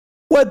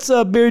What's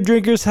up, beer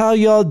drinkers? How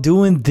y'all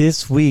doing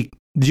this week?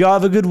 Did y'all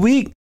have a good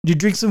week? Did you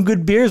drink some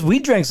good beers? We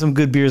drank some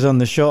good beers on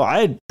the show.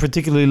 I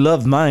particularly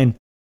loved mine.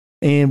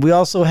 And we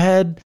also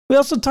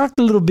talked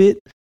a little bit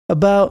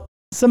about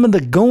some of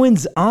the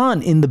goings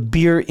on in the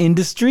beer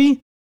industry.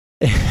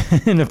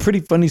 And a pretty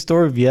funny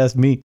story if you ask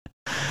me.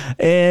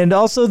 And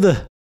also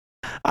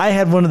I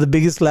had one of the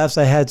biggest laughs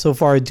I had so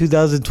far in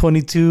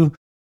 2022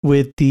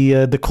 with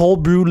the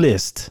cold brew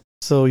list.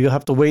 So you'll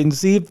have to wait and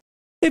see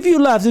if you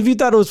laughed, if you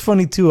thought it was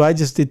funny too.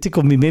 It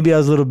tickled me. Maybe I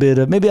was a little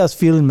bit, maybe I was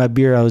feeling my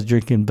beer I was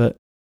drinking, but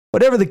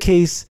whatever the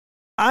case,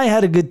 I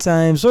had a good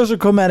time. Sorcerer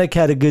Chromatic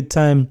had a good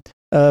time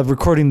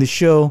recording the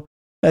show.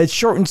 It's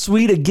short and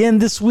sweet again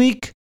this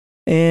week.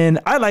 And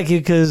I like it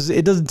because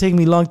it doesn't take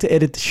me long to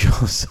edit the show.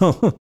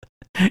 So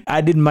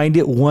I didn't mind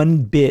it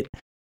one bit.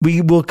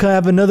 We will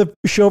have another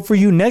show for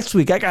you next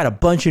week. I got a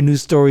bunch of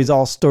news stories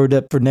all stored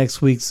up for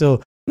next week.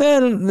 So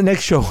then the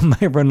next show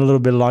might run a little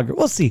bit longer.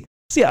 We'll see.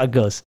 See how it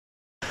goes.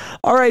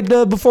 All right.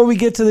 Before we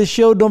get to the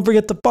show, don't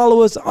forget to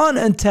follow us on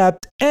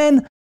Untapped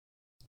and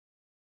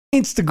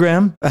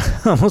Instagram.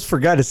 I almost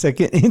forgot a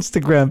second.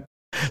 Instagram.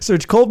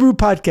 Search Cold Brew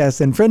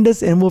Podcast and friend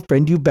us, and we'll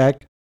friend you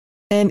back.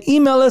 And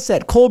email us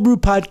at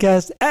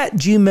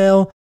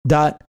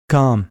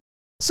coldbrewpodcast@gmail.com.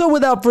 So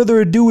without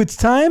further ado, it's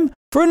time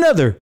for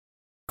another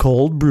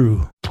Cold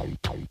Brew.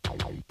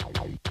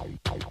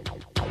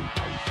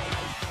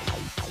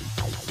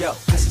 Yo,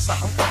 this is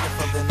something coming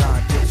from the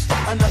non-dish.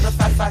 Another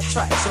fat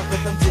track, so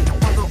with them dip on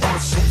the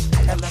ocean.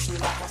 And let's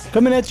relax.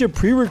 Coming at you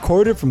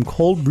pre-recorded from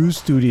Cold Brew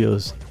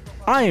Studios.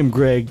 I am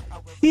Greg.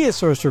 He is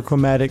Sorcerer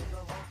Chromatic.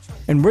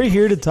 And we're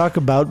here to talk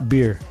about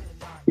beer.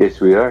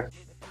 Yes, we are.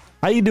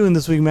 How you doing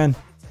this week, man?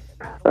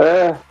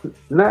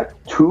 Not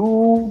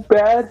too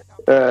bad.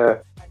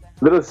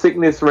 Little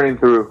sickness running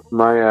through.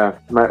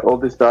 My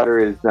oldest daughter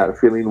is not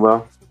feeling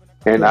well,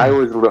 and I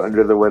was a little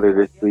under the weather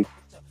this week.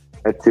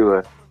 Had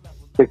to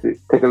take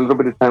a little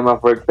bit of time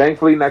off work.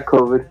 Thankfully, not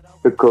COVID.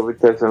 The COVID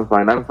test, I'm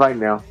fine. I'm fine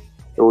now.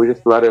 But we're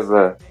just a lot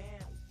of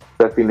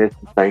stuffiness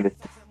and sinus.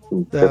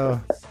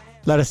 A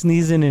lot of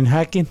sneezing and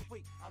hacking.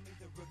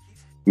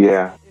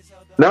 Yeah.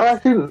 No,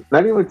 actually,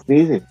 not even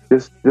sneezing.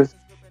 Just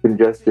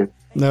congestion.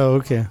 No,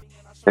 okay.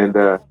 And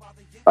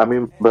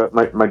but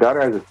my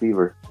daughter has a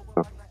fever.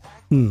 So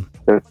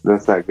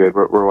that's not good.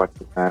 We're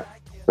watching that.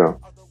 So.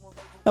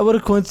 Oh, what a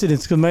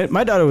coincidence! Because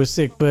my daughter was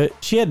sick, but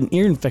she had an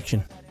ear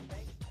infection.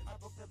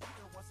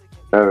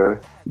 Oh, really?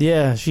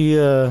 Yeah, she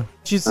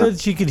said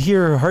she could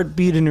hear her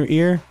heartbeat in her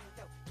ear,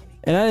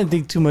 and I didn't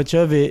think too much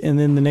of it. And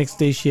then the next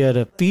day, she had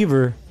a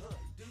fever,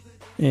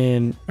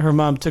 and her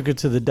mom took her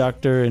to the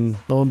doctor, and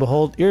lo and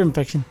behold, ear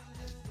infection.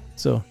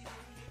 So,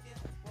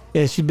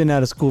 yeah, she'd been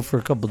out of school for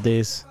a couple of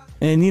days.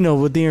 And,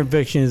 with the ear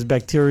infection, is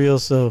bacterial,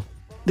 so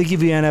they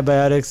give you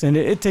antibiotics, and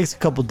it takes a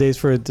couple of days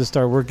for it to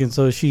start working.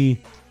 So she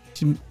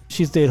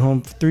stayed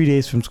home for 3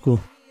 days from school.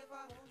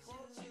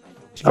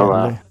 Oh,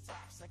 wow.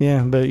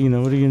 Yeah, but, what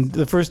are you gonna,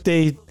 the first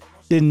day,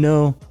 didn't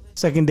know.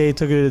 Second day,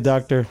 took her to the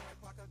doctor.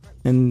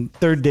 And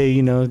third day,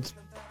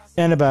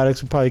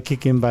 antibiotics will probably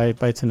kick in by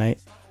tonight.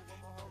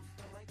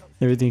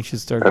 Everything should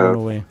start going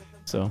away.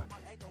 So,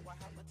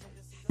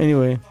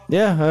 anyway,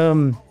 yeah,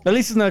 at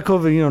least it's not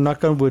COVID,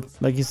 knock on wood,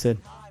 like you said.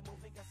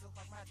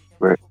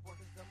 Right.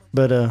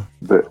 But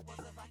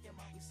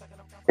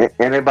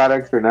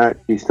antibiotics or not,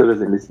 she still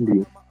doesn't listen to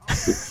you.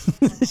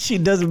 she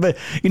doesn't. But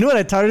you know what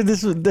I taught her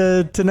this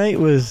tonight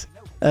was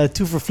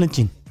 2 for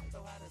flinching.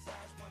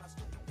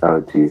 Oh,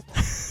 geez.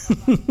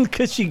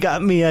 Because she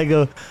got me. I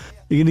go,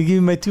 "You're gonna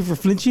give me my 2 for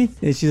flinching?"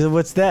 And she said,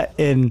 "What's that?"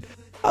 And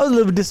I was a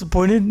little bit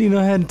disappointed.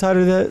 I hadn't taught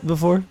her that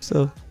before.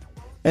 So,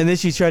 and then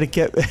she tried to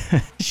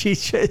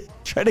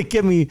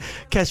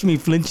catch me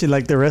flinching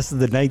like the rest of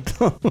the night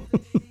though.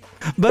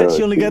 But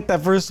she only got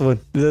that first one.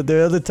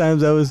 The other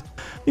times I was,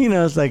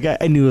 it's like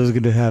I knew it was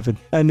gonna happen.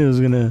 I knew it was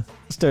gonna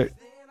start.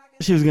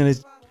 She was gonna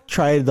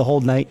try it the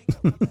whole night.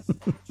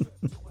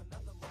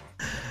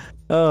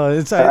 Oh,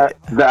 it's the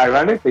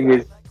ironic thing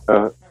is,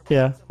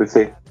 yeah. Let's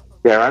say,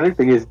 the ironic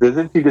thing is,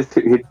 doesn't she just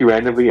hit you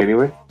randomly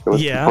anyway? So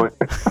what's the point?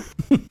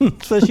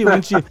 Especially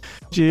when she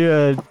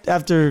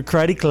after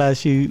karate class,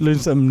 she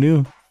learned something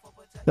new.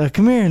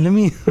 Come here, let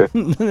me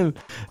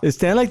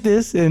stand like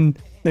this, and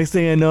next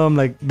thing I know, I'm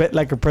like bent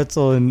like a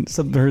pretzel, and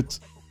something hurts.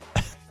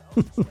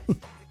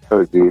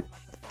 Oh, geez.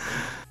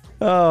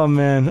 Oh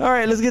man! All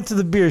right, let's get to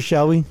the beer,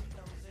 shall we?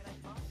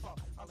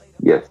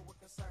 Yes.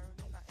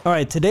 All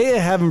right, today I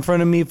have in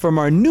front of me from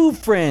our new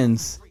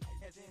friends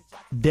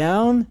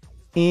down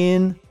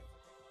in,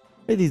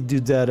 where are these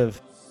dudes out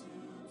of?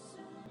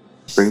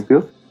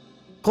 Springfield?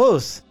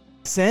 Close.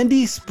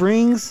 Sandy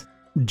Springs,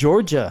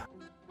 Georgia.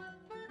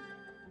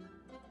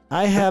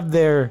 I have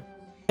their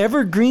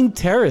Evergreen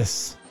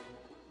Terrace.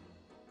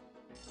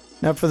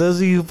 Now, for those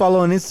of you who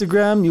follow on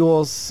Instagram, you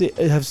will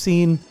have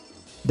seen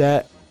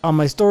that on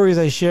my stories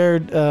I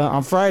shared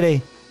on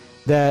Friday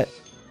that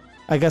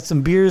I got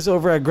some beers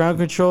over at Ground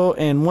Control,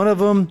 and one of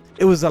them,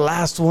 it was the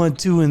last one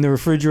too in the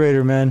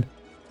refrigerator, man.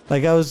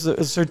 Like I was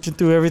searching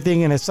through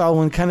everything, and I saw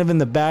one kind of in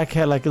the back,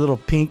 had like a little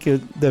pink,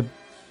 the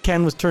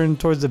can was turned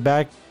towards the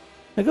back,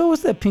 I go,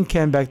 what's that pink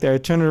can back there? I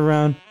turn it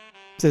around.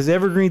 It says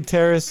Evergreen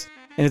Terrace,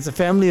 and it's a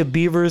family of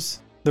beavers.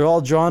 They're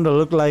all drawn to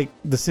look like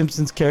the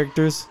Simpsons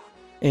characters,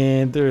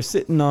 and they're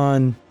sitting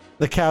on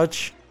the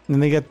couch,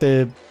 and they got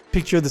the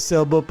picture of the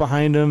sailboat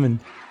behind them, and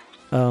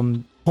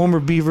Homer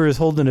Beaver is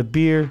holding a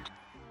beer,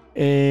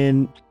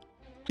 and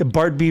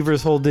Bart Beaver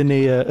is holding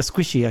a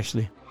squishy,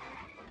 actually.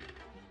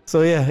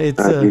 So yeah,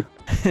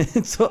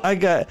 it's so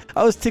I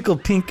was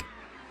tickled pink,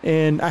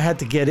 and I had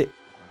to get it.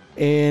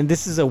 And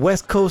this is a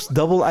West Coast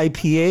double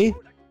IPA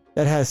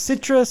that has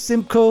Citra,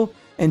 Simcoe,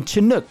 and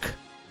Chinook.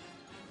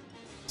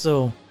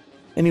 So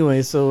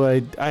anyway, so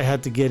I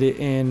had to get it,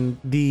 and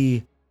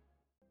the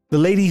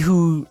lady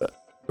who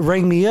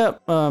rang me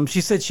up,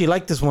 she said she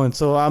liked this one,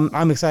 so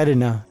I'm excited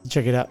now to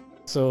check it out.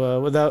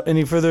 So without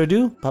any further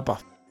ado, pop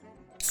off.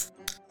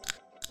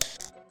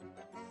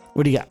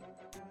 What do you got?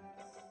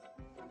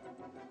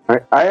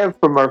 I have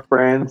from our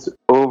friends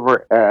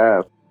over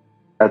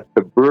at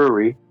the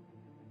brewery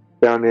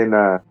down in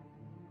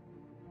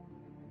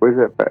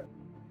where's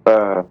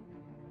that?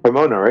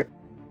 Pomona, right?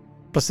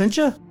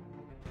 Placentia?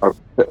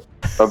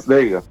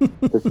 There you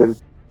go.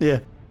 Yeah.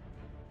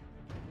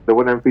 The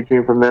one I'm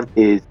featuring from them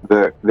is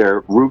their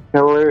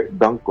Rukeller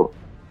Dunkel.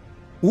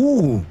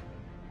 Ooh.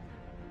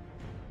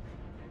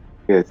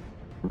 Yes,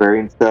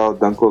 variant style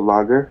Dunkel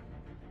lager.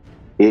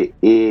 It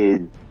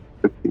is.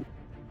 Let's see.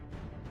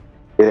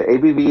 The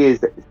ABV is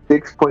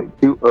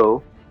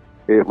 6.20.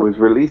 It was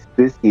released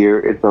this year.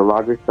 It's a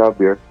lager style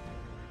beer.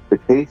 The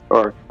tastes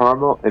are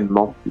caramel and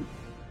malty,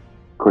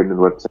 according to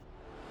the website.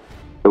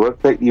 The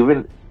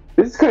website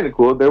this is kind of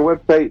cool. Their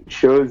website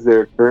shows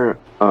their current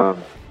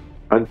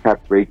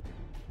untapped rate.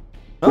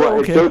 Oh, well,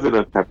 okay. It shows an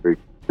untapped rate.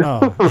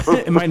 Oh,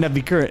 it might not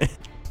be current.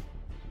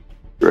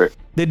 Right.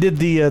 They did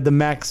the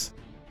max.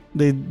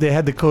 They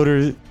had the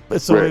coder,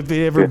 so Right. if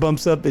it ever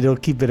bumps up, it'll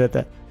keep it at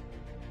that.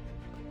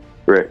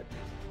 Right.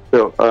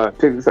 So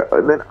check this out.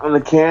 And then on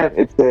the can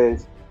it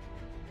says,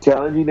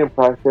 challenging in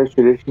process,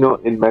 traditional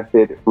in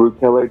method,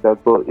 Rukeller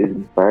Dunkel is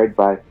inspired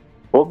by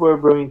old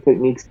world brewing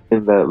techniques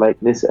and the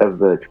lightness of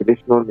the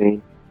traditional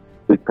name.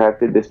 We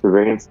crafted this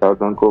Bavarian style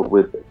Dunkel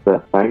with the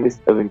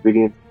finest of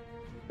ingredients,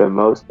 the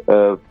most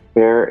of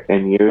care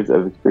and years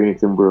of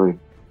experience in brewing.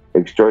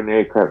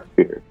 Extraordinary craft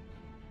beer.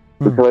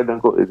 Rukeller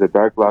Dunkel is a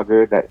dark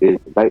lager that is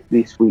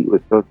lightly sweet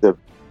with notes of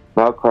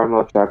mild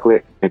caramel,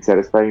 chocolate, and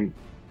satisfying.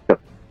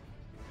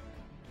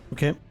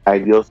 Okay.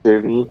 Ideal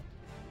serving,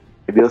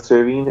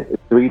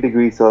 3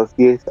 degrees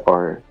Celsius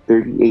or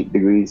 38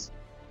 degrees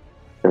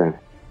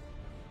Fahrenheit.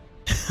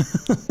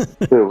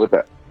 So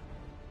without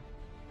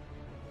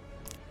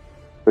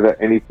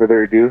any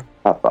further ado,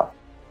 hop off.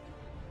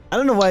 I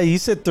don't know why you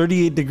said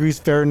 38 degrees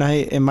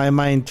Fahrenheit and my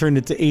mind turned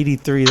it to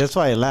 83. That's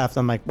why I laughed.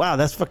 I'm like, wow,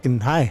 that's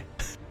fucking high.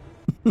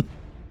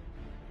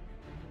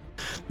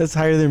 That's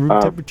higher than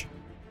room temperature.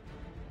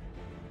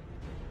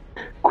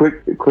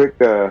 Quick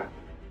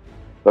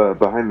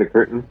behind the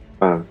curtain.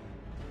 I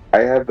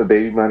have the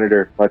baby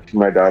monitor watching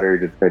my daughter.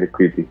 It's kind of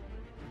creepy.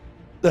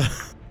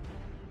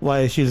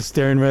 Why is she just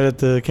staring right at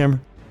the camera?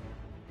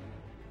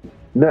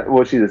 No,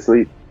 well, she's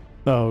asleep.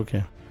 Oh,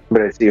 okay.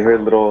 But I see her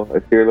little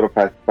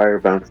pacifier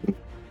bouncing.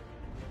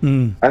 I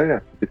don't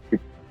know. It's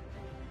creepy.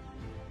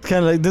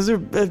 Kind of like, does there?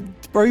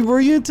 Were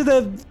you into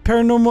that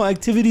Paranormal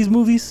Activities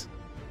movies?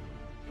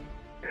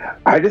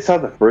 I just saw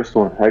the first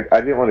one. I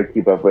didn't want to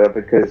keep up with it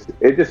because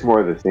it's just more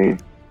of the same.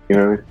 You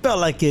know what I mean? Felt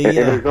like it, And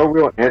yeah. there's no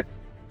real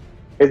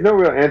there's no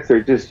real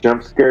answer. Just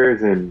jump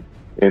scares and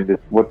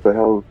just what the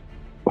hell?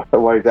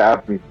 Why is that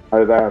happening? How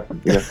did that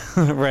happen? You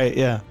know? Right,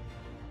 yeah.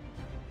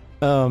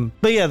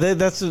 But yeah,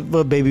 that's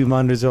what baby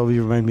monitors always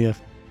remind me of.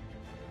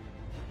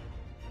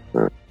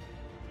 Right.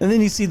 And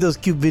then you see those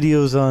cute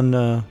videos on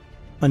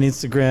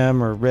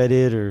Instagram or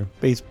Reddit or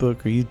Facebook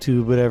or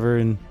YouTube, whatever,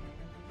 and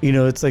you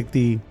know it's like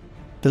the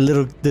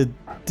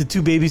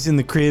two babies in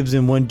the cribs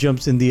and one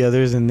jumps in the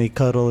others and they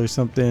cuddle or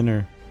something,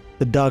 or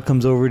the dog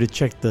comes over to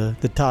check the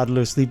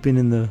toddler sleeping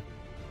in the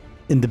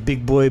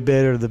big boy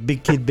bed or the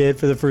big kid bed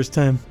for the first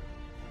time.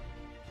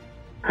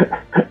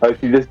 Oh,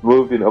 she just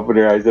moved and opened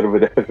her eyes a little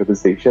bit after the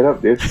say, "Shut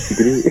up, dude."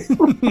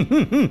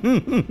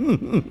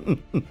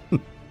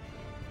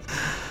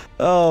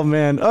 Oh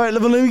man! All right,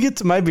 let me get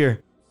to my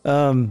beer.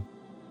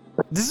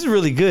 This is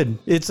really good.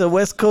 It's a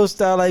West Coast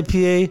style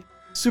IPA,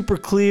 super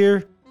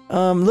clear,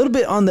 a little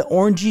bit on the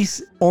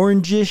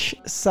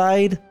orangish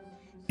side,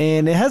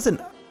 and it has an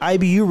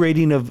IBU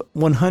rating of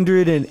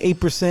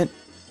 108%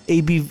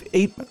 ABV.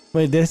 8.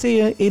 Wait, did I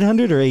say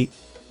 800 or 8?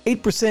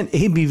 8%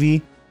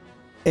 ABV,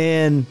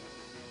 and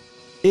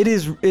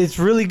it's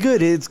really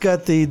good. It's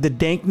got the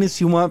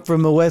dankness you want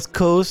from the West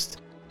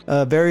Coast.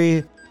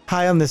 Very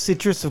high on the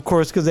citrus, of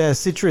course, because it has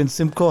Citra and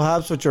Simcoe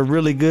hops, which are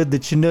really good. The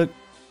Chinook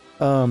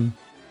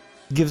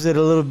gives it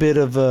a little bit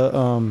of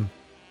a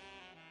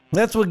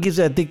that's what gives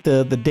it, I think,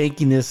 the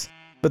dankiness.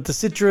 But the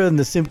Citra and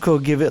the Simcoe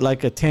give it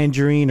like a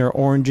tangerine or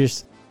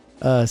orangish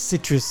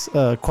citrus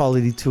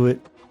quality to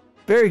it.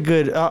 Very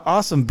good,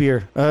 awesome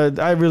beer.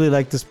 I really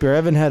like this beer.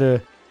 I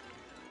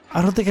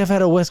don't think I've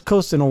had a West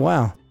Coast in a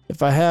while.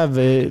 If I have,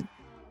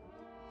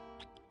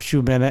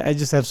 shoot, man, I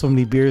just have so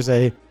many beers.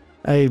 I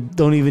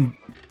don't even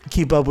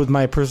keep up with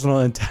my personal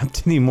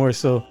Untapped anymore,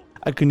 so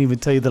I couldn't even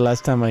tell you the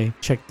last time I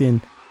checked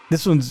in.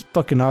 This one's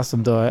fucking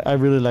awesome, though. I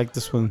really like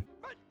this one.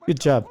 Good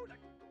job.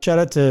 Shout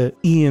out to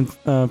Ian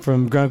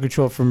from Ground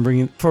Control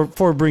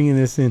for bringing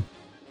this in.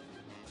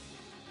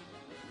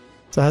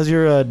 So how's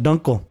your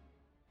Dunkel?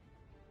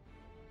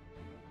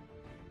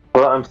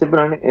 Well, I'm sipping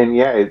on it, and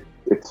yeah,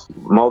 it's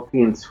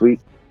malty and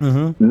sweet.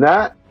 Mm-hmm.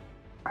 Not,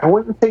 I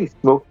wouldn't say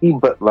smoky,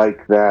 but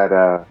like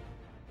that.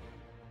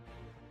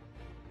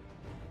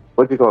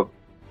 What do you call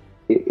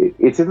it?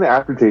 It's in the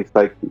aftertaste,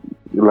 like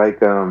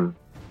what are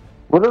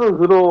those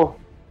little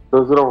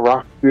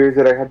rock beers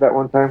that I had that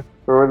one time?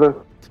 Remember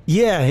those?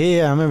 Yeah,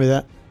 I remember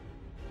that.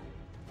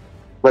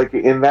 Like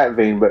in that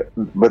vein,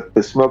 but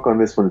the smoke on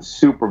this one's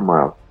super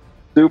mild,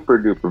 super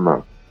duper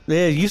mild.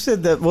 Yeah, you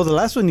said that. Well, the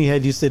last one you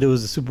had, you said it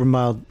was a super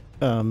mild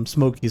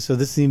smoky. So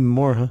this is even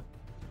more, huh?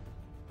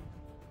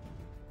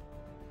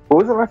 What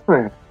was the last one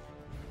I had?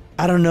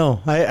 I don't know.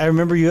 I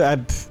remember you. I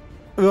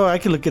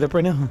can look it up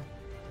right now. Huh?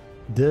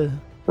 Duh.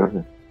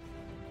 Okay.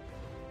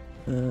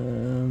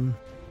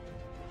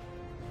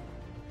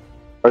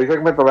 Are you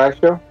talking about the last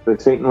show, the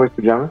St. Louis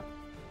Pajamas?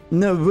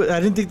 No, but I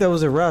didn't think that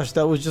was a Roush.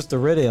 That was just a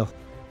red ale.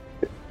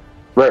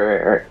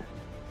 Right.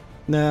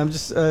 No, I'm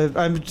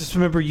just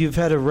remember you've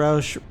had a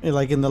Roush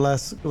like in the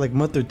last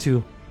month or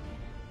two.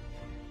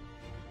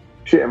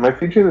 Shit, am I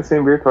featuring the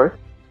same beer twice?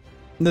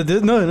 No,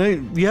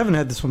 you haven't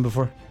had this one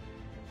before.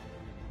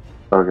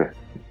 Okay.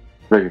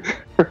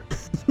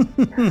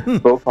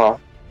 Both off.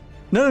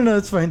 No,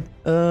 it's fine.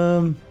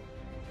 I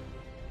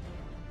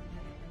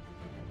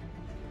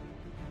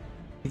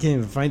can't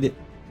even find it.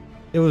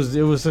 It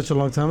was such a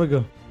long time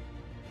ago.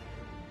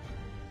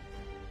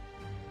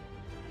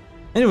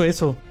 Anyway,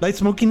 so light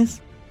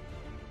smokiness.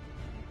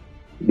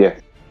 Yeah.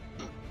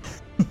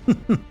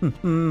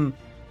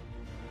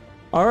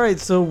 All right,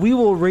 so we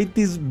will rate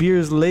these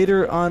beers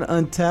later on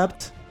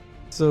Untapped.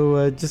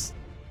 So just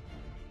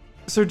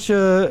search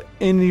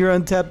in your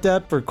Untapped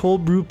app for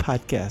Cold Brew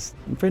Podcast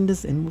and friend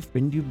us, and we'll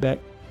friend you back.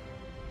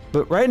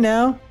 But right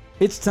now,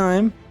 it's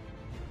time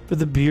for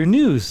the beer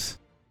news.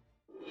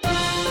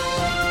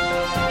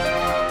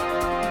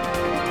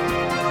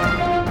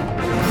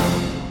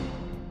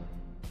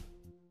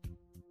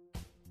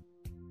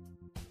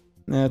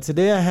 Now,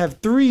 today I have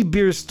 3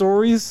 beer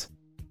stories.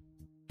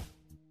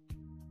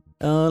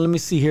 Let me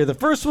see here. The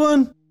first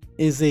one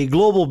is a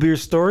global beer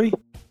story.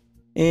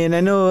 And I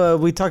know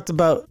we talked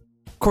about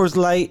Coors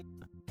Light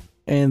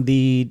and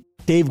the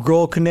Dave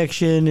Grohl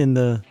connection and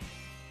the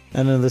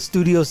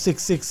Studio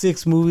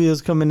 666 movie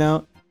that's coming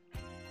out.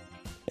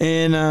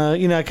 And,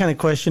 I kind of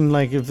questioned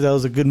like if that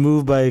was a good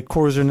move by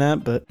Coors or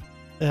not. But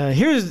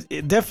here's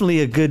definitely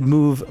a good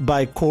move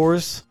by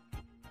Coors.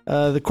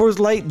 The Coors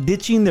Light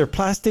ditching their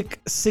plastic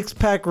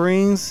 6-pack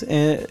rings,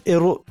 and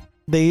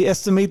they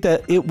estimate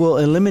that it will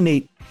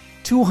eliminate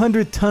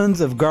 200 tons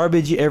of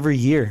garbage every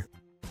year.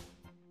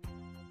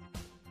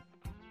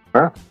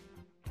 Huh?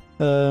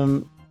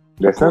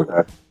 That's not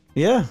bad.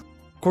 Yeah.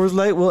 Coors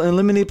Light will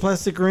eliminate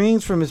plastic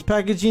rings from its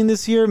packaging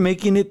this year,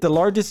 making it the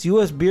largest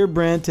U.S. beer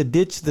brand to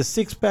ditch the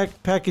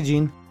 6-pack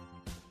packaging.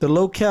 The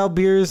Local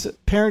Beer's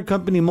parent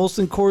company,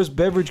 Molson Coors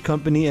Beverage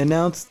Company,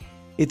 announced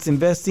it's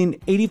investing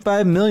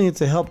 $85 million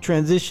to help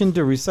transition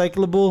to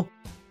recyclable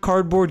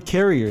cardboard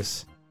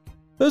carriers.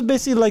 It was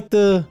basically like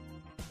the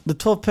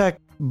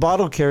 12-pack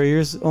bottle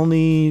carriers,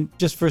 only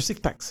just for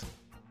 6-packs.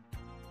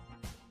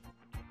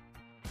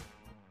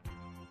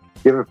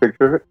 You have a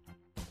picture of it?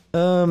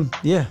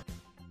 Yeah.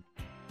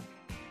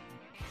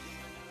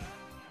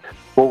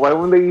 Well, why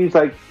wouldn't they use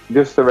like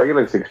just the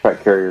regular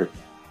 6-pack carrier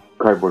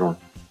cardboard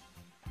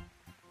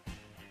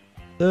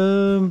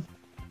one?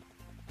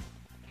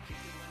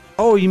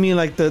 Oh, you mean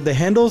like the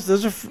handles?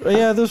 Those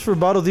are those for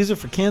bottles. These are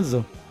for cans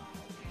though.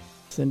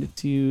 Send it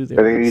to you. I think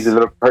you use a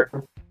little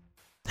carton.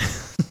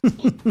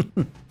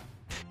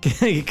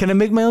 Can I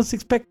make my own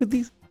 6-pack with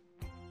these?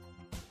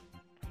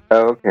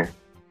 Oh, okay.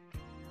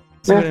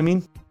 See what I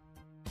mean?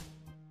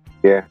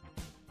 Yeah.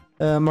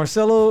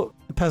 Marcelo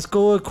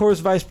Pascoa,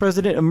 Coors Vice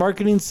President of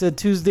Marketing, said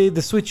Tuesday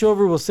the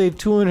switchover will save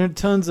 200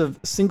 tons of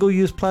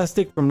single-use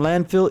plastic from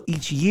landfill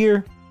each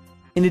year.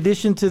 In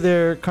addition to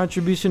their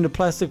contribution to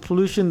plastic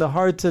pollution, the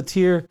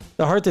hard-to-tear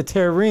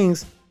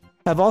rings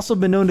have also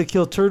been known to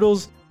kill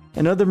turtles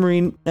and other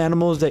marine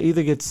animals that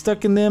either get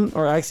stuck in them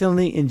or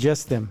accidentally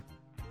ingest them.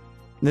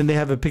 And then they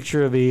have a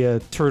picture of a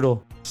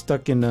turtle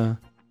stuck in a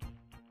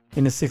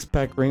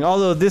 6-pack ring.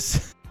 Although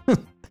this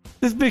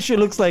picture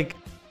looks like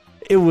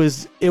it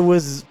was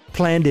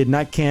planted,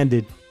 not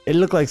candid. It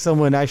looked like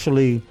someone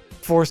actually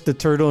forced the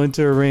turtle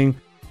into a ring,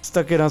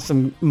 stuck it on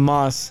some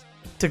moss,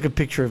 took a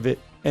picture of it,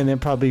 and then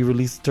probably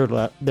released the turtle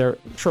out there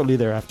shortly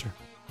thereafter.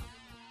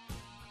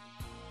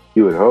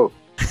 You would hope.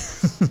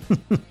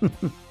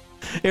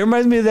 It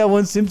reminds me of that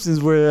one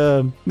Simpsons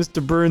where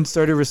Mr. Burns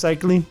started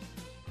recycling,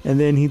 and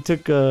then he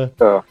took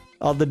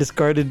all the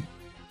discarded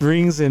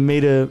rings and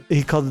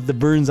he called it the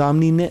Burns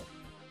Omni Net.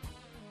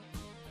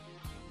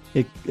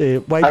 It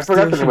wipes. I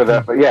forgot the name of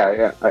that, but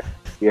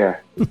yeah.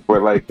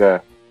 Where like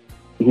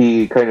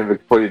he kind of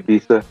exploited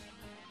Lisa.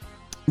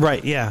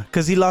 Right, yeah,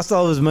 because he lost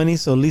all of his money,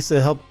 so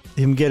Lisa helped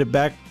him get it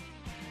back.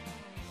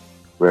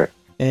 Right.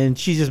 And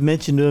she just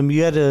mentioned to him,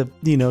 you had to,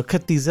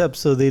 cut these up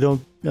so they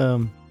don't,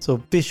 so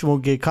fish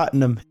won't get caught in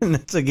them. And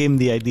that's what gave him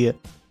the idea.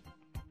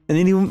 And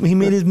then he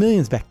made his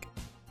millions back.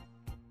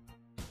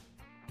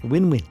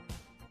 Win-win.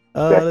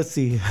 Let's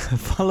see.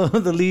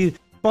 Following the lead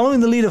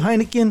of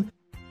Heineken,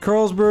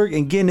 Carlsberg,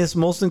 and Guinness,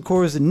 Molson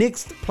Coors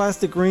nixed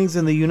plastic rings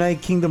in the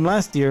United Kingdom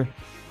last year.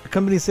 The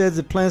company says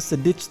it plans to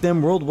ditch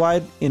them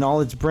worldwide in all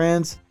its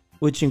brands,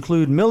 which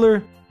include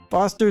Miller,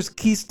 Foster's,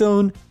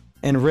 Keystone,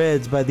 and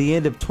Reds by the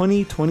end of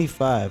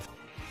 2025.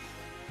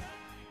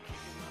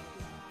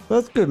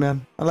 Well, that's good,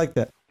 man. I like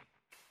that.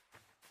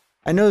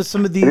 I know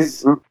some of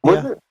these.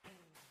 Wasn't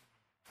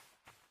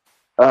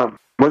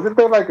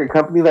there like a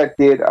company that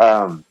did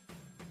what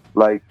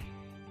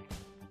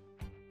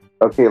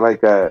do I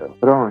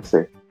want to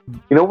say?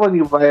 You know when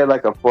you buy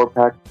like a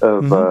 4-pack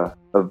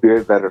of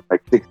beers that are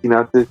like 16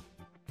 ounces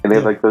and they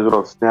have like those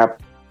little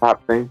snap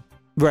top things?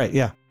 Right,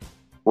 yeah.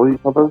 What do you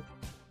call those?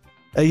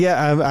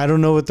 I don't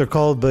know what they're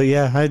called, but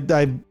yeah, I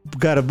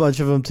got a bunch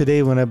of them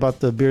today when I bought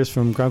the beers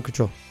from Ground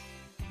Control.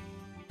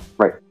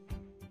 Right.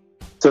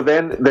 So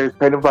then there's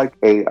kind of like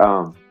a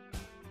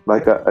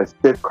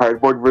stiff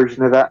cardboard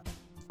version of that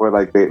where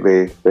like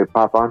they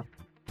pop on.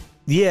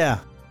 Yeah,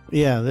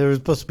 they were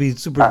supposed to be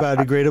super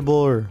biodegradable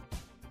or.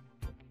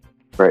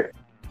 Right.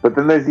 But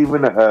then there's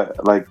even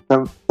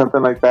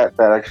something like that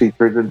actually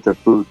turns into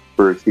food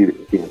for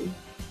eating.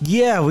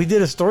 Yeah, we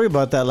did a story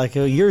about that like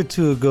a year or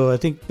two ago. I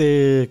think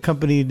the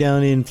company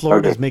down in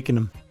Florida is making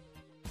them.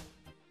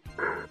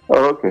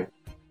 Oh, okay.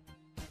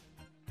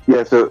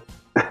 Yeah, so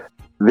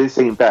this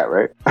ain't that,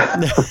 right?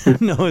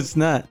 No, it's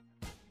not.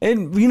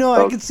 And,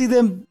 I could see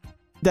them,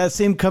 that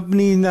same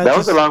company. That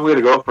was a long way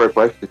to go for a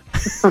question.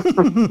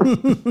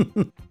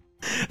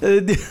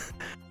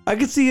 I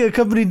could see a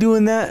company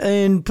doing that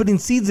and putting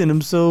seeds in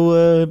them.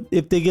 So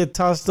if they get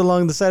tossed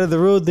along the side of the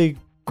road, they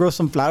grow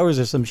some flowers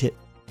or some shit.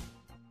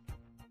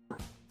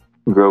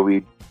 Grow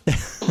weed.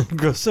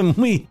 Grow some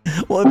weed.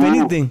 Well, if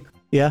anything,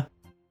 yeah.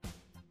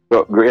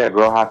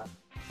 Grow hot.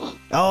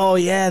 Oh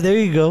yeah, there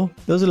you go.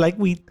 Those are like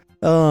wheat.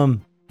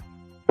 But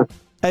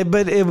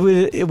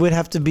it would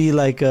have to be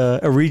like a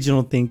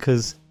regional thing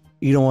because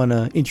you don't want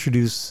to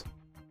introduce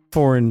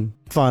foreign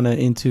fauna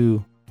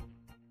into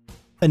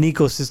an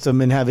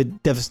ecosystem and have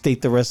it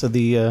devastate the rest of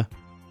the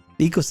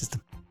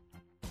ecosystem.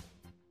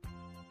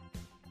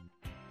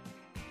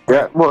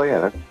 Yeah, well,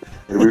 yeah,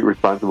 be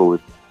responsible with.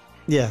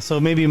 Yeah, so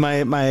maybe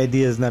my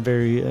idea is not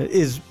very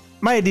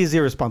my idea is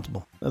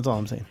irresponsible. That's all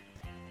I'm saying.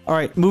 All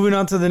right, moving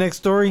on to the next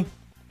story.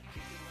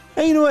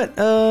 Hey, you know what?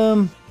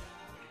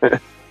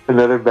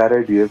 Another bad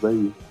idea by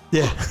you.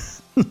 Yeah,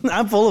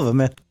 I'm full of them,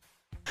 man.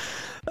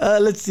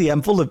 Let's see.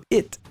 I'm full of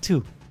it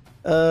too.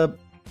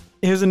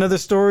 Here's another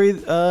story.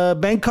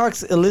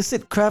 Bangkok's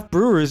illicit craft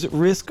brewers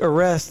risk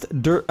arrest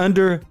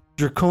under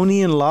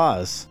draconian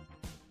laws.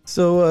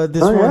 So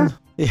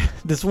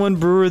this one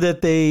brewer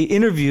that they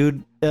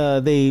interviewed,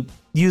 they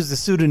used a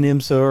pseudonym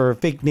or a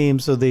fake name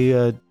so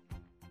they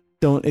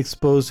don't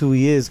expose who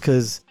he is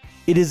because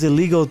it is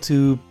illegal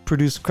to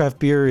produce craft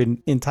beer in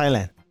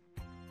Thailand.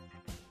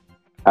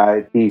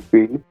 IP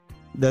Freely.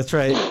 That's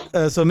right.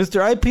 So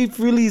Mr. IP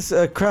Freely's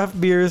craft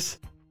beers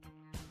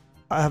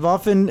have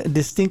often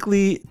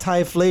distinctly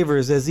Thai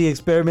flavors as he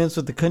experiments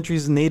with the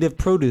country's native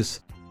produce,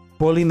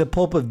 boiling the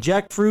pulp of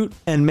jackfruit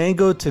and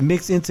mango to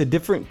mix into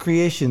different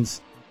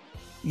creations.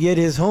 Yet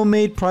his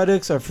homemade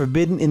products are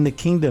forbidden in the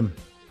kingdom.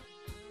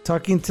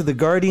 Talking to The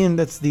Guardian,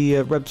 that's the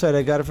website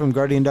I got it from,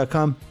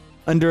 Guardian.com,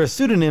 under a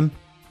pseudonym,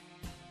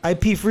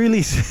 IP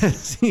Freely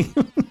says he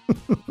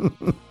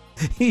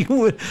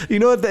would,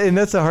 and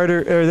that's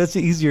that's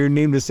an easier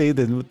name to say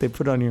than what they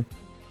put on here.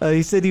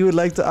 He said he would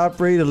like to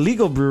operate a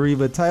legal brewery,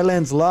 but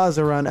Thailand's laws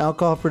around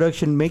alcohol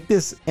production make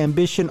this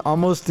ambition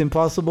almost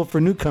impossible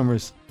for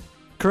newcomers.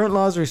 Current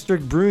laws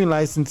restrict brewing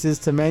licenses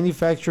to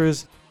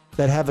manufacturers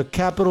that have a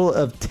capital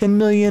of 10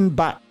 million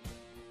baht,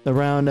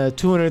 around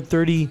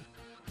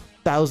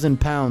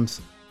 230,000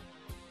 pounds.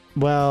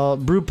 While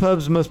brew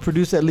pubs must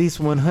produce at least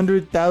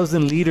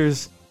 100,000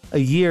 liters a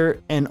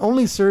year and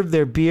only serve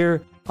their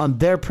beer on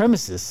their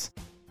premises.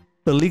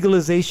 The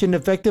legalization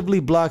effectively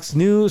blocks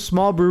new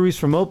small breweries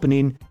from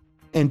opening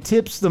and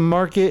tips the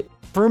market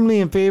firmly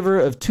in favor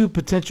of two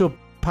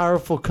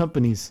powerful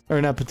companies.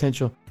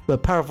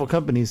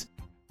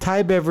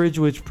 Thai Beverage,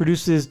 which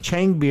produces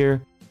Chang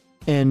beer,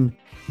 and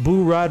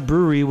Bu Rod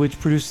Brewery, which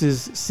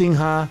produces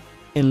Singha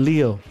and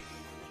Leo.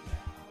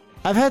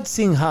 I've had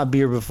Singha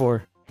beer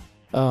before.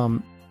 I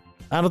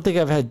don't think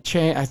I've had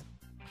Chang.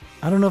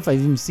 I don't know if I've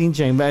even seen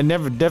Chang, but I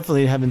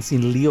definitely haven't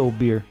seen Leo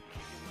beer.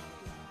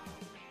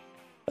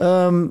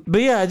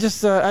 But yeah, I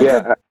just go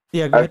ahead.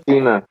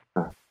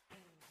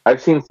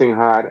 I've seen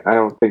Singha. I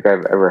don't think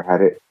I've ever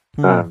had it.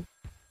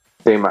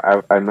 Same.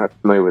 I'm not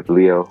familiar with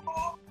Leo.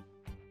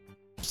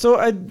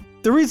 So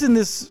the reason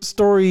this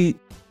story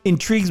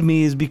intrigues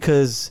me is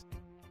because,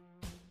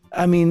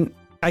 I mean,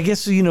 I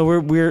guess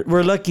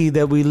we're lucky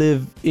that we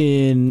live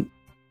in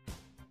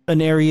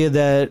an area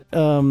that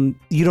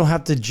you don't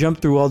have to jump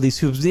through all these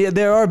hoops.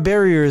 There are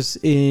barriers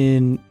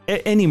in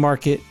any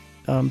market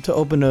to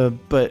open a,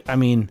 but I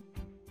mean,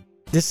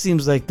 this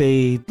seems like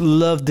they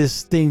love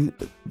this thing,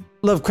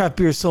 love craft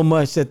beer so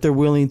much that they're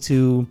willing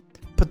to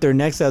put their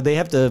necks out. They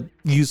have to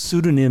use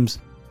pseudonyms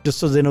just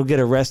so they don't get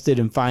arrested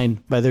and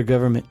fined by their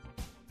government.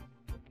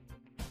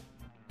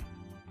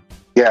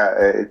 Yeah,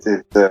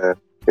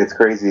 it's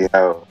crazy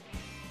how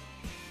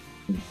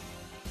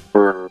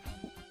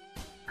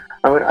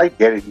I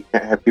get it. You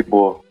can't have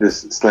people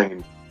just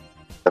slinging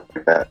stuff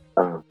like that,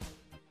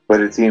 but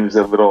it seems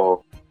a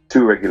little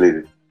too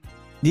regulated.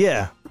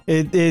 Yeah,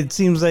 it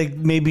seems like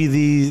maybe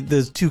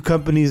the two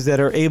companies that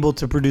are able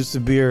to produce the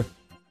beer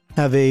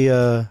have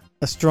a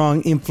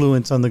strong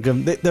influence on the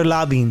government. They're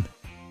lobbying.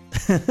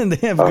 They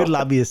have good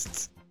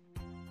lobbyists,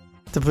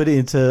 to put it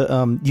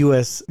into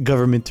U.S.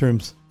 government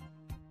terms.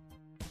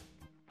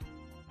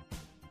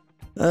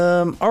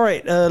 All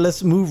right,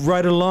 let's move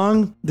right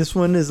along. This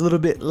one is a little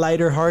bit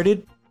lighter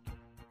hearted.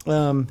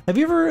 Have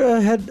you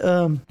ever have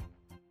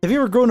you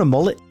ever grown a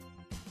mullet?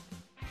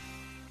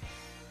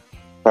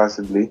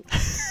 Possibly.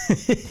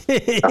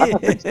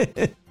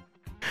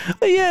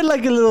 Yeah,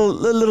 like a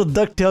little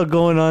ducktail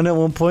going on at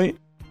one point.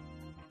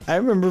 I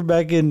remember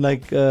back in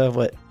like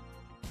late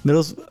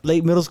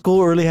middle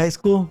school, early high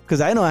school,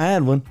 because I know I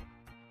had one.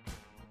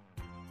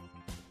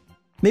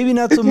 Maybe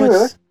not so much.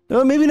 Really?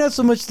 Well, maybe not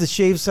so much the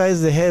shave size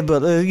of the head,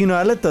 but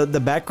I let the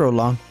back grow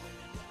long.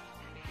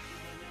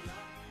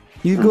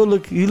 You go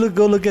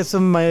look at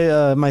some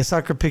of my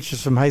soccer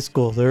pictures from high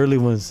school, the early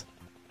ones,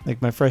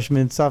 like my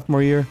freshman,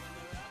 sophomore year.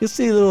 You'll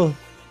see a little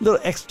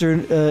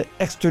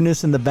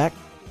extraness in the back.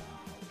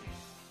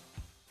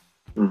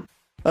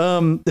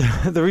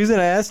 The reason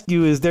I ask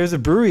you is there's a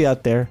brewery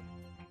out there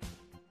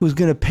who's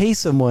gonna pay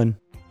someone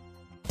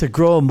to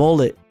grow a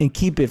mullet and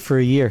keep it for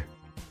a year.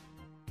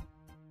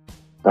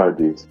 Oh,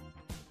 geez.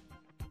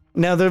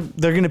 Now they're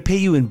gonna pay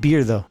you in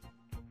beer though,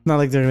 not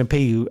like they're gonna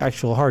pay you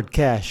actual hard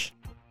cash.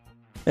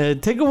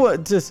 Take a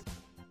what? Just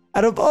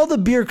out of all the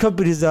beer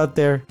companies out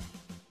there,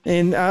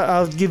 and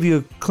I'll give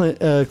you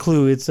a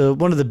clue. It's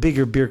one of the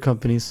bigger beer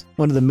companies,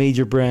 one of the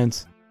major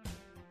brands.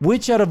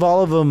 Which out of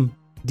all of them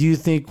do you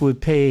think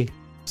would pay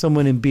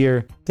someone in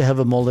beer to have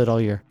a mullet all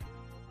year?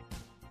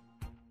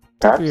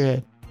 Top of your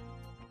head.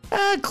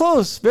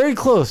 Close, very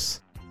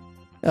close.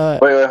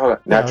 Wait, hold on.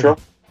 Natural?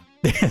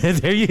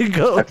 There you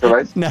go. Natural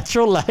Light?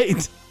 Natural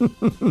Light.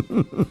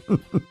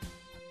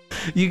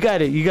 You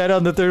got it. You got it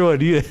on the third one.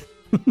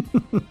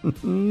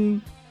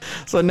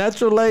 So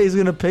Natural Light is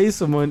going to pay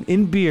someone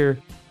in beer.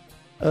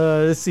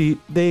 Let's see.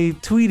 They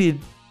tweeted,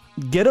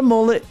 "Get a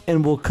mullet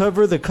and we'll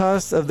cover the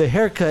cost of the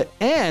haircut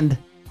and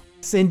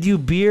send you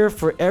beer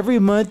for every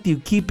month you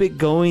keep it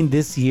going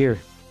this year."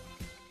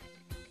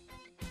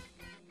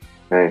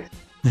 Nice.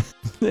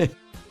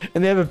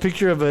 And they have a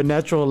picture of a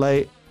Natural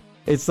Light.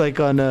 It's like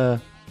on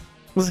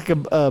it's like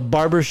a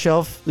barber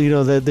shelf,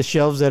 the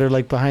shelves that are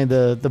like behind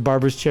the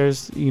barber's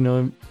chairs,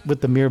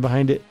 with the mirror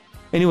behind it.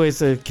 Anyway,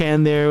 it's a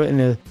can there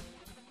and a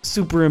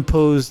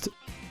superimposed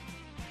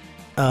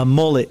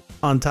mullet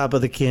on top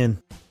of the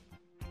can.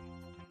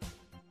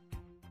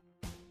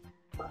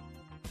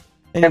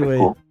 Anyway,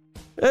 Cool.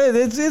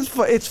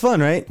 It's fun,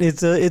 right?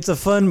 It's a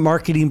fun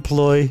marketing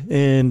ploy,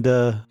 and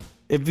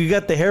if you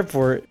got the hair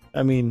for it,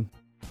 I mean,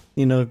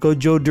 go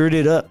Joe Dirt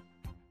it up.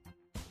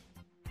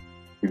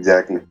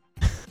 Exactly.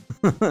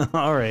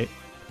 All right.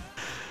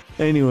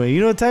 Anyway, you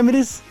know what time it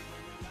is?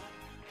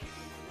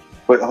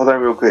 Wait, hold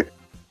on real quick.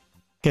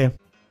 Okay.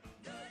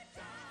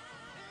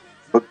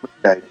 Bookman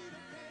died.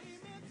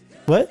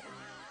 What?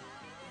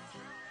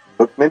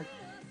 Bookman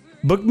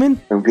Bookman?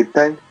 from Good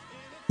Time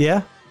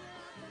Yeah.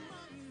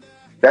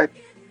 died.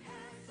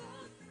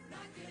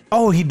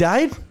 Oh, he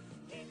died?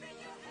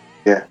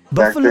 Yeah.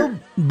 Buffalo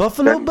Butt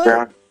Butt?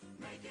 Brown.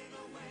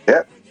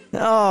 Yep.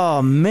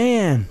 Oh,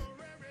 man.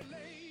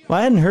 Well,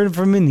 I hadn't heard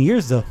from him in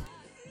years, though.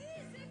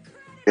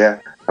 Yeah.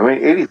 I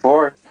mean,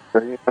 84. So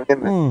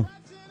Mm.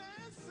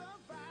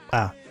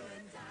 Wow.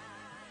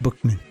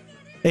 Bookman.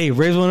 Hey,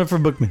 raise one up for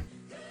Bookman.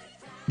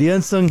 The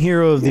unsung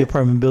hero of the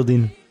apartment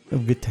building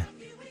of Good Time.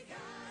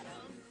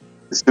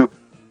 The Stoop.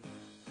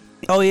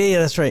 Oh, yeah,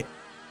 that's right.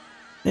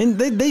 And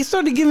they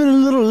started giving him a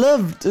little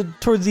love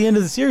towards the end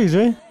of the series,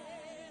 right?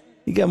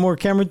 He got more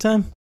camera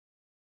time.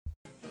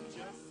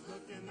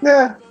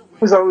 Yeah.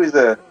 He was always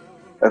a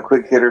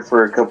quick hitter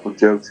for a couple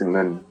jokes and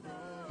then...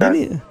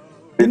 Didn't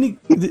he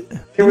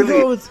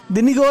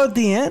go out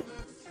the ant?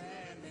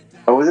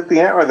 Oh, was it the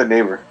aunt or the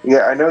neighbor?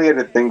 Yeah, I know he had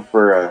a thing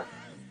for,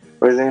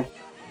 what is his name?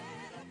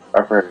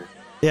 I forgot.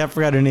 Yeah, I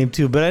forgot her name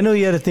too, but I know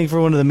he had a thing for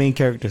one of the main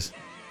characters.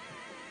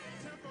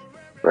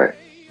 Right.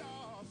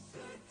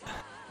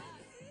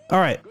 All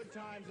right.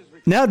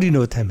 Now do you know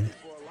what time it is?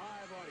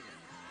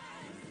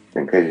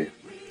 Okay.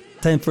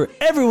 Time for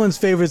everyone's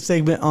favorite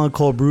segment on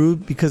Cold Brew,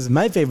 because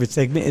my favorite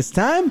segment is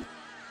time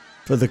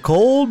for the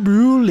Cold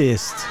Brew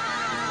List.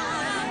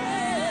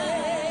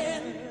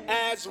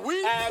 As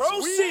we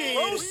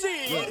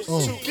proceed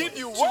to give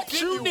you what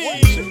you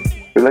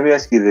need. But let me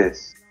ask you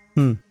this.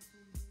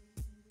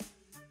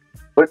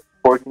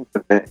 sporting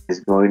event is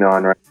going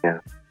on right now?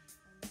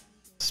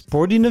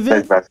 Sporting Besides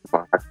event?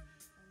 basketball.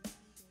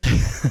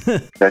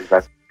 Besides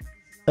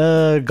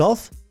basketball.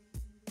 Golf?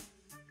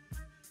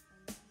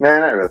 Nah,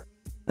 not really.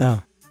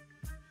 Oh.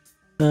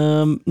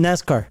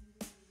 NASCAR.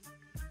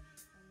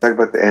 Talk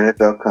about the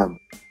NFL come.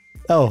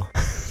 Oh.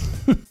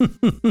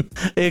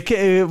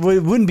 it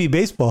wouldn't be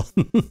baseball.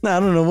 I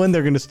don't know when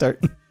they're going to start.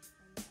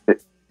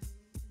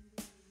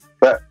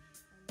 But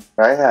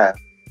I have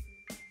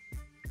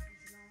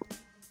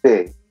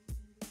big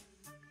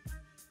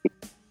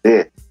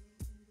list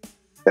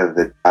of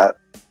the top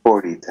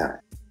 40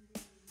 times.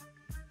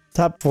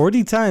 Top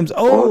 40 times.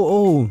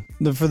 For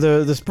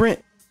the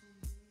sprint.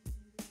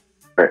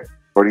 Right,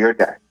 40 yard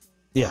dash.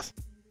 Yes.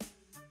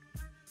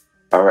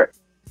 All right.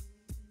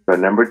 So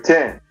number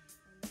 10,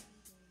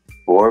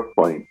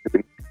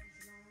 4.39.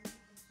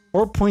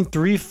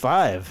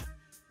 4.35.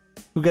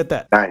 Who got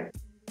that?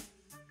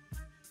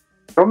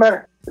 Don't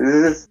matter.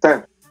 This is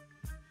time.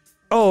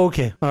 Oh,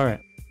 okay. All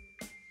right.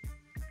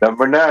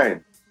 Number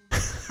 9,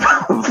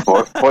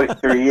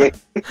 4.38.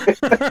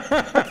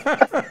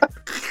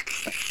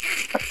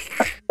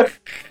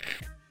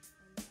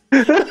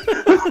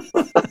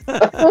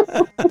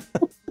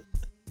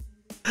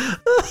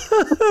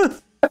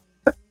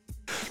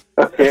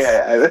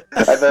 Okay,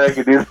 I thought I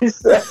could do this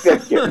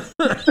second.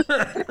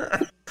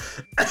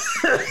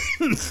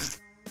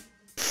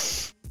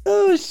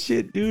 Oh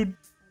shit, dude.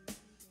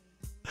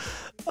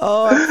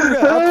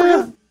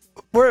 Oh,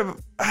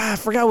 I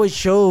forgot what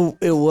show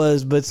it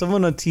was, but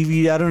someone on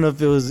TV, I don't know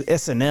if it was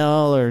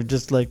SNL or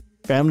just like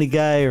Family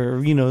Guy or,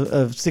 a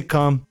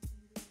sitcom,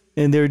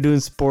 and they were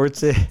doing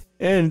sports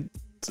and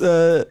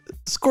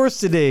scores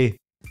today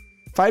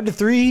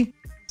 5-3,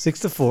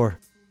 6-4.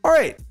 All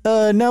right,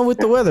 now with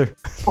the weather.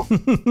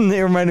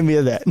 They reminded me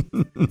of that.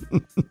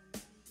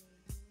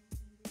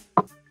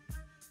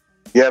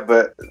 Yeah,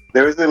 but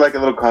there was like a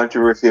little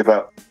controversy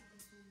about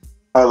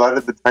how a lot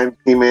of the times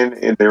came in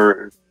and they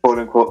were quote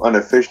unquote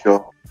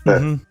unofficial.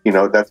 But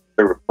that's what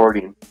they're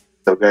reporting.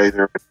 So guys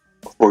are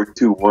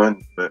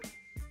 4-2-1, but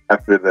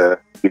after the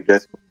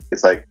adjustment,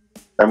 it's like,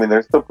 I mean,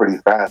 they're still pretty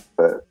fast,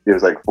 but it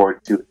was like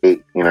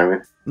 4-2-8. You know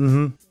what I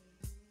mean?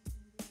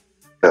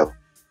 So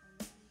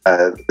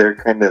they're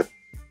kind of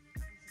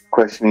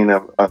questioning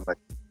on like,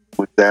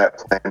 with that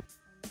plan,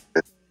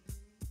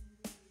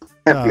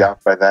 can't be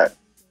off by that.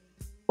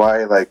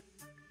 Why like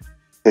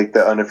take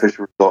the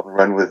unofficial result and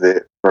run with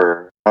it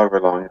for however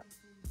long?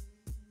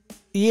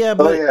 Yeah,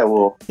 but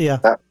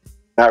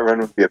not run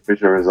with the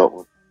official result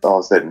when it's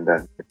all said and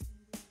done.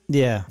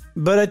 Yeah,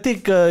 but I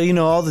think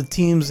all the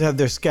teams have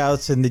their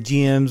scouts and the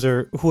GMs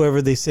or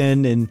whoever they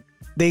send, and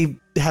they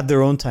have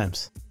their own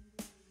times.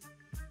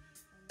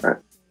 All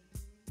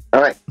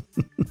right.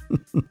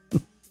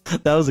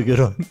 That was a good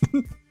one.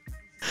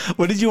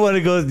 What did you want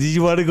to go? Did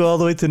you want to go all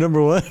the way to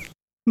number 1?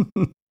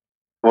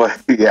 Well,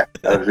 yeah,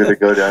 I was gonna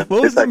go down.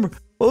 What was number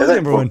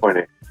 1?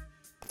 4.8.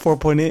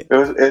 4.8.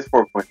 It's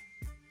 4.8.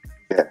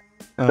 Yeah.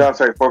 No, I'm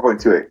sorry,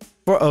 4.28.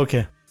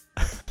 Okay.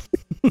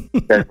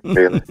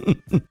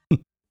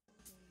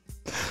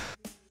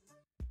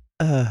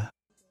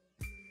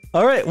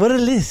 All right, what a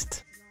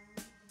list.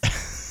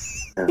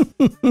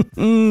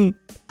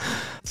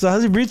 So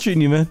how's your beer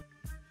treating you, man?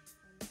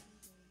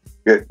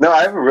 Good. No,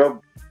 I have a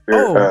real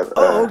beer.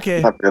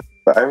 Okay. Not real,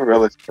 but I have a real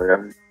list for you.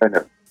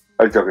 I'm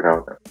joking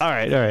around with that. All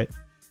right.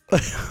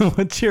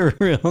 What's your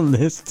real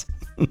list?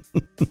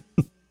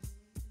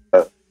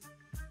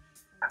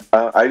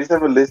 I just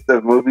have a list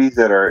of movies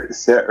that are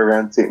set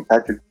around St.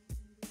 Patrick's.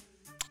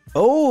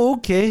 Oh,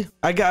 okay.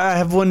 I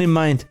have one in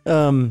mind.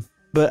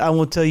 But I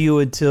won't tell you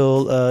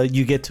until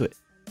you get to it.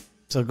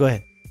 So go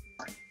ahead.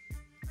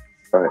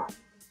 All right.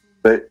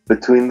 But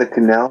Between the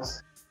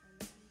Canals.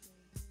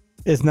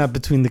 It's not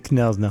Between the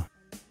Canals, no.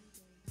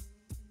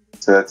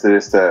 So that's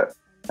just an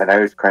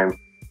Irish crime.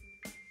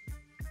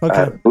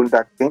 Okay.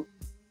 Boondock King.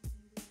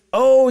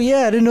 Oh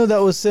yeah, I didn't know that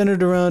was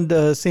centered around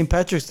St.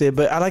 Patrick's Day,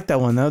 but I like that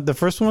one. The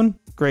first one,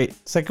 great.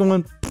 Second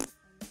one,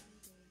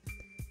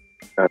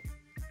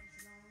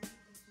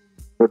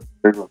 What's the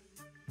third one?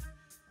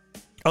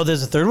 oh,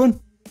 there's a third one.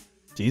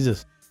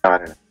 Jesus. I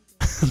don't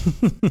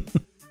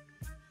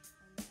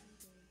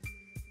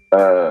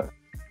know.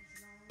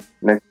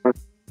 Next one,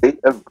 State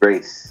of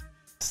Grace.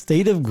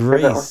 State of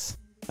Grace.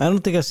 I don't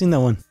think I've seen that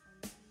one.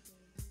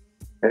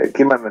 It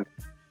came out on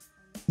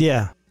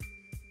Yeah,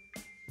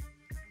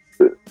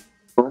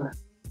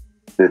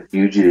 The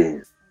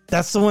Fugitive.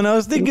 that's the one I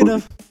was thinking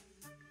of.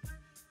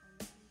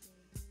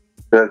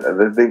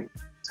 So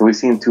we've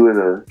seen two of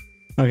those.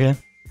 Okay.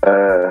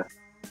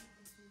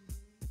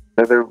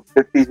 Another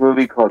 50s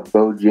movie called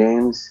Bo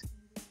James.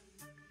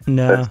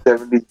 No, A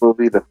 70s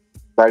movie, The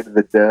Flight of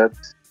the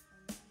Doves.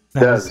 I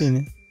haven't seen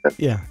it.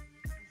 Yeah.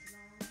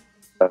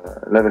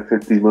 Another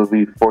 50s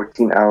movie,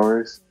 14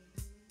 Hours.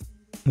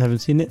 I haven't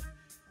seen it.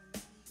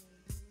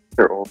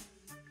 They're old.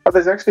 Oh,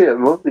 there's actually a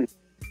movie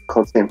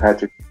called St.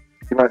 Patrick.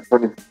 You might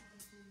funny.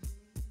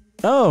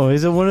 Oh,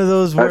 is it one of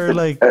those where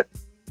like a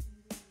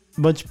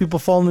bunch of people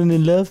falling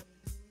in love?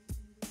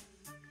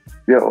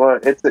 Yeah, well,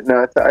 it's an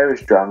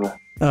Irish drama.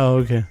 Oh,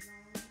 okay.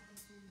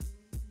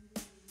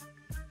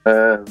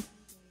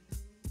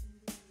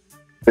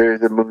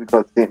 There's a movie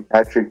called St.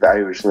 Patrick, the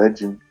Irish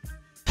Legend.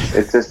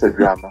 It's just a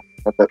drama.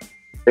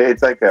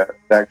 It's like the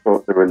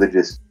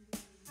religious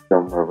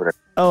film or whatever.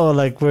 Oh,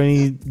 like when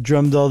he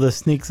drummed all the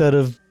snakes out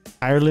of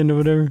Ireland or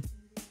whatever?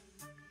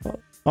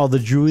 All the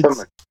druids?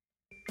 Something.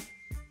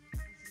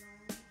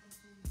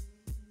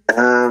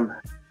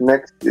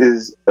 Next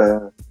is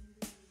a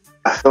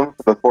film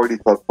from the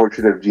 40s called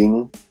Portrait of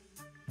Jeannie.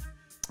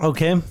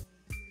 Okay.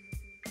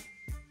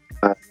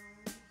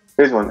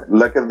 Here's one,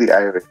 Luck of the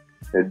Irish,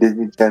 a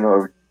Disney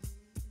Channel.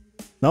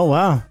 Oh,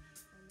 wow.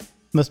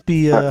 Must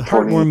be 20.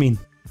 heartwarming.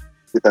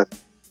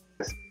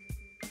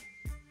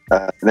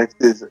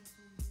 Next is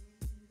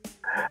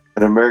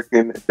an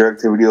American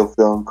direct-to-video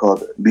film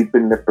called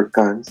Leapin'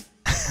 Leprechauns.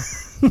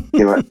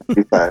 Came out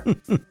in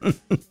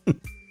 1995.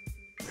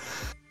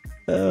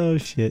 Oh,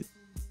 shit.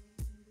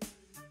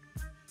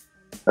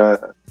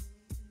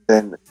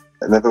 Then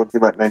another one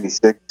came out in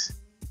 96.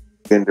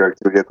 Again,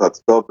 direct-to-video called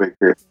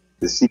Spellbreaker,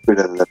 The Secret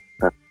of the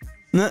Leprechaun.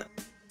 Nah.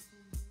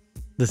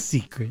 The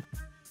Secret.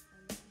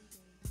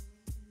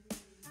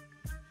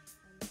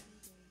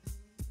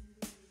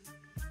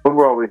 What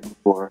we're all waiting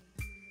for,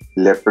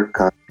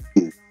 Leprechaun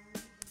 2.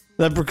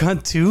 Leprechaun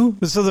 2?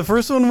 So the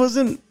first one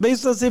wasn't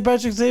based on St.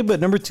 Patrick's Day, but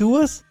number 2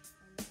 was?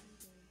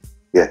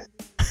 Yes.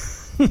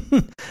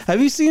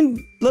 Have you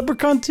seen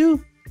Leprechaun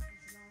 2?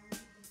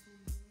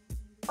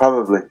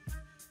 Probably.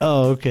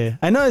 Oh, okay.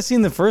 I know I've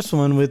seen the first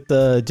one with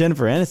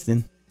Jennifer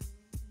Aniston.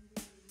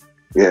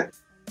 Yeah.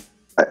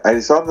 I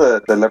saw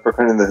the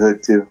Leprechaun in the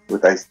Hood too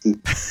with Ice-T.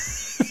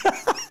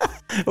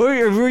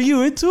 Were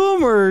you into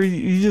him, or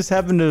you just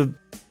happened to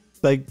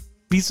like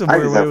be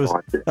somewhere where it was?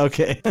 It.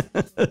 Okay.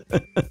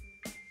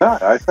 No,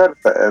 I thought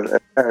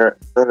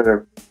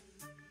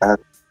it.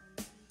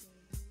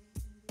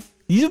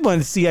 You just wanted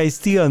to see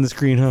Ice-T on the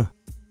screen, huh?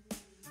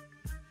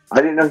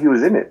 I didn't know he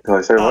was in it, so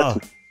I started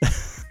watching.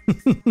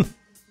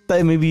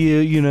 Thought maybe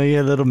you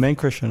had a little man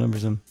crush on him or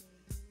something.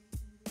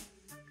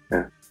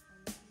 Yeah.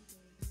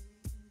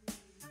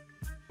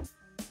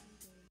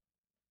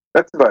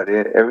 That's about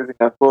it. Everything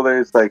else. Well,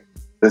 there's like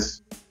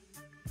this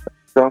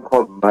film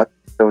called Mutt.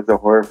 That was a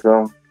horror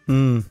film.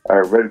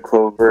 Red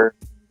Clover.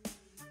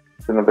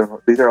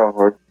 These are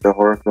all the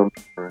horror films.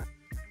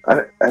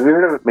 Have you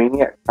heard of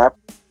Maniac Cop?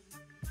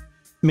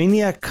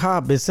 Maniac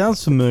Cop. It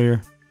sounds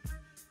familiar.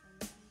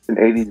 It's an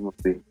 80s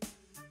movie.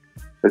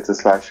 It's a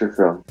slasher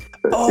film.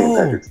 St.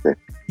 Patrick's Day.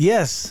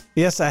 Yes,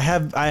 I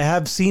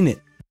have seen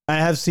it.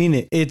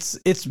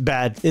 It's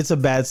bad. It's a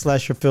bad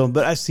slasher film,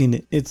 but I've seen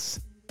it.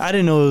 I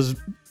didn't know it was.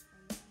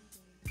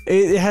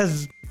 It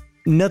has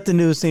nothing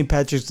to do with St.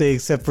 Patrick's Day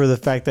except for the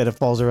fact that it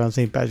falls around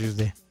St. Patrick's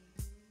Day.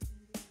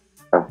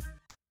 Oh.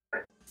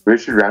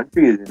 Richard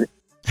Roundtree is in it.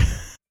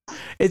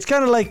 It's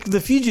kind of like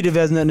The Fugitive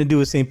has nothing to do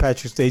with St.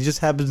 Patrick's Day. It just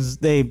happens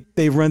they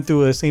run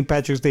through a St.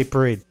 Patrick's Day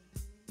parade.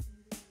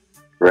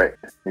 Right.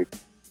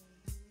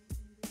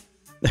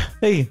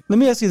 Hey, let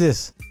me ask you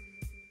this.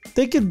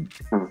 They could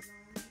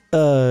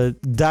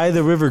dye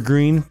the river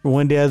green for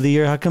one day of the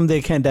year. How come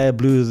they can't dye it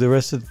blue the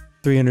rest of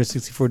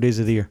 364 days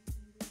of the year?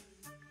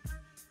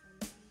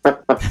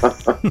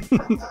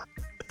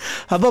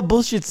 How about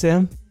bullshit,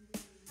 Sam?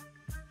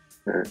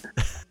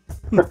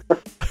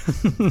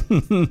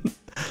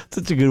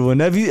 Such a good one.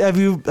 Have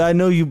you I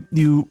know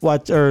you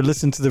watch or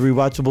listen to the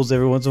rewatchables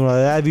every once in a while.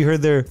 Have you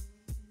heard their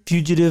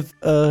Fugitive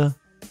the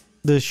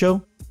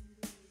show?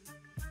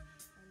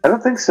 I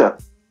don't think so.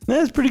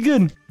 That's pretty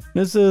good.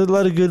 There's a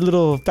lot of good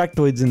little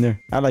factoids in there.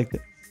 I liked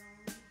it.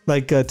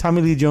 Like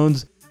Tommy Lee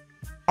Jones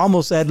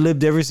almost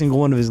ad-libbed every single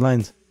one of his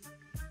lines.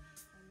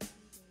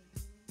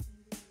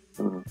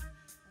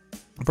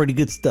 Pretty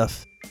good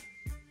stuff.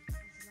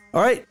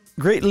 All right.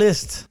 Great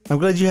list. I'm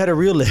glad you had a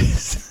real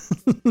list.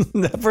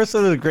 That first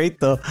one was great,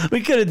 though. We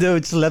could have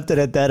just left it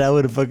at that. I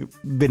would have fucking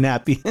been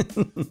happy.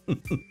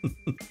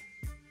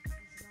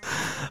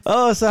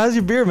 Oh, so how's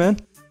your beer, man?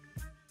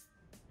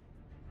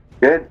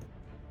 Good.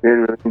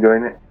 Really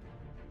enjoying it.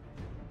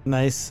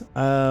 Nice.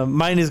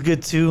 Mine is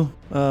good, too.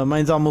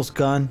 Mine's almost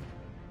gone.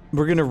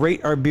 We're going to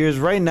rate our beers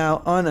right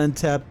now on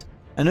Untapped.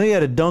 I know you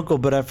had a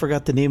Dunkel, but I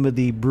forgot the name of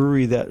the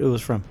brewery that it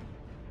was from.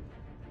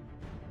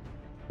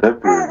 The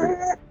brewery.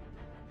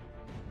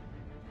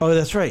 Oh,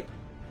 that's right.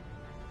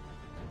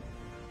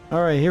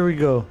 All right, here we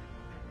go.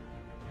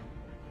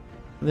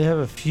 They have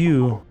a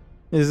few.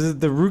 Is it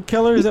the Root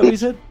Keller? Is that what you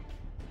said?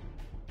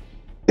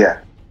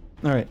 Yeah.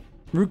 All right.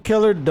 Root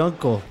Keller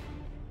Dunkel.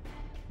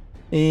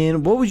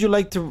 And what would you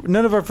like to...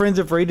 None of our friends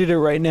have rated it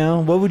right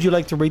now. What would you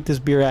like to rate this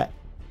beer at?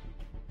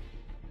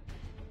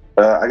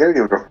 I gotta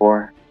give it a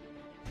 4.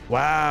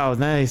 Wow,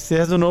 nice. It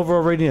has an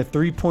overall rating of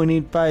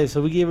 3.85,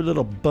 so we gave it a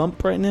little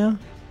bump right now.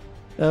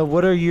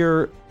 What are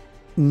your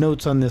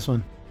notes on this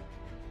one?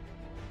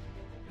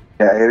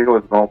 Yeah, I gotta go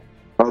with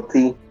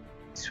malty,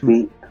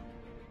 sweet.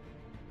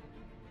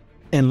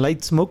 And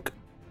light smoke?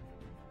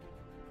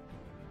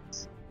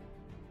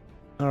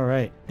 All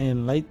right,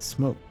 and light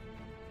smoke.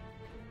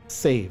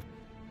 Save.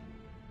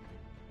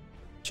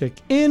 check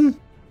in.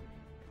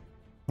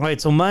 All right,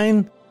 so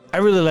mine, I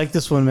really like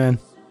this one, man.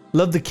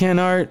 Love the can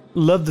art,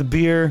 love the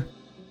beer.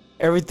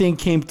 Everything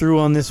came through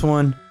on this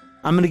one.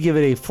 I'm going to give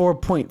it a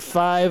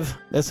 4.5.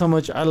 That's how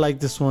much I like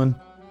this one.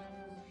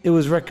 It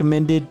was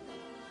recommended.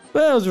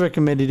 Well, it was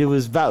recommended. It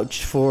was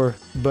vouched for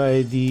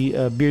by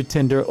the beer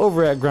tender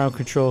over at Ground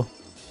Control.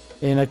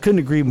 And I couldn't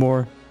agree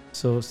more.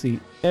 So,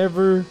 see,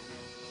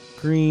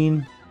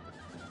 Evergreen.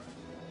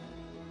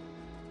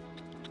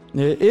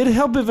 It'd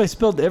help if I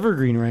spelled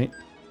Evergreen right.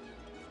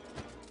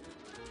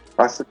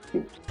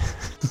 Possibly.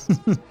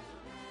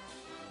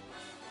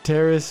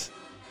 Terrace.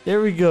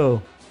 There we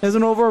go. Has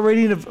an overall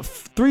rating of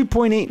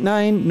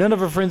 3.89. None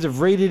of our friends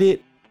have rated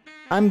it.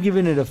 I'm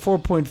giving it a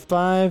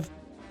 4.5.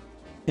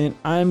 And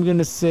I'm going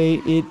to say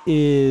it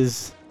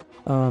is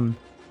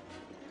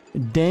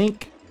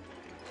dank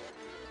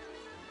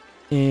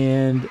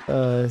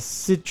and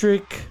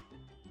citric.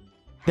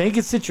 Dank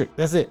and citric.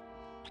 That's it.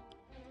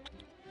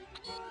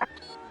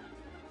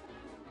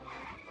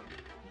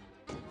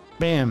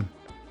 Bam.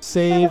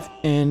 Save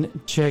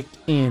and check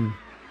in.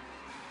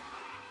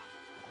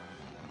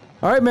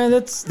 All right, man.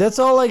 That's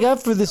all I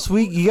got for this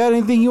week. You got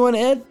anything you want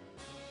to add?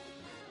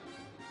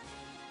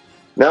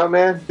 No,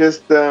 man.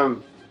 Just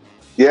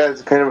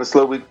it's kind of a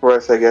slow week for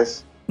us, I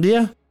guess.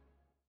 Yeah.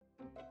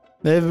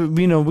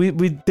 You know, we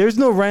there's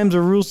no rhymes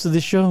or rules to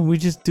this show. We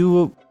just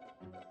do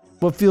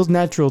what feels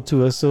natural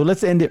to us. So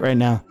let's end it right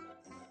now.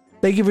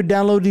 Thank you for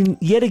downloading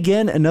yet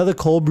again another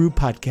Cold Brew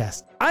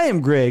podcast. I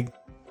am Greg.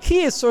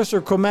 He is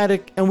Sorcerer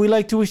Chromatic, and we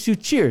like to wish you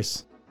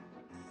cheers.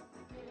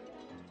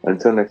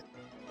 Until next time.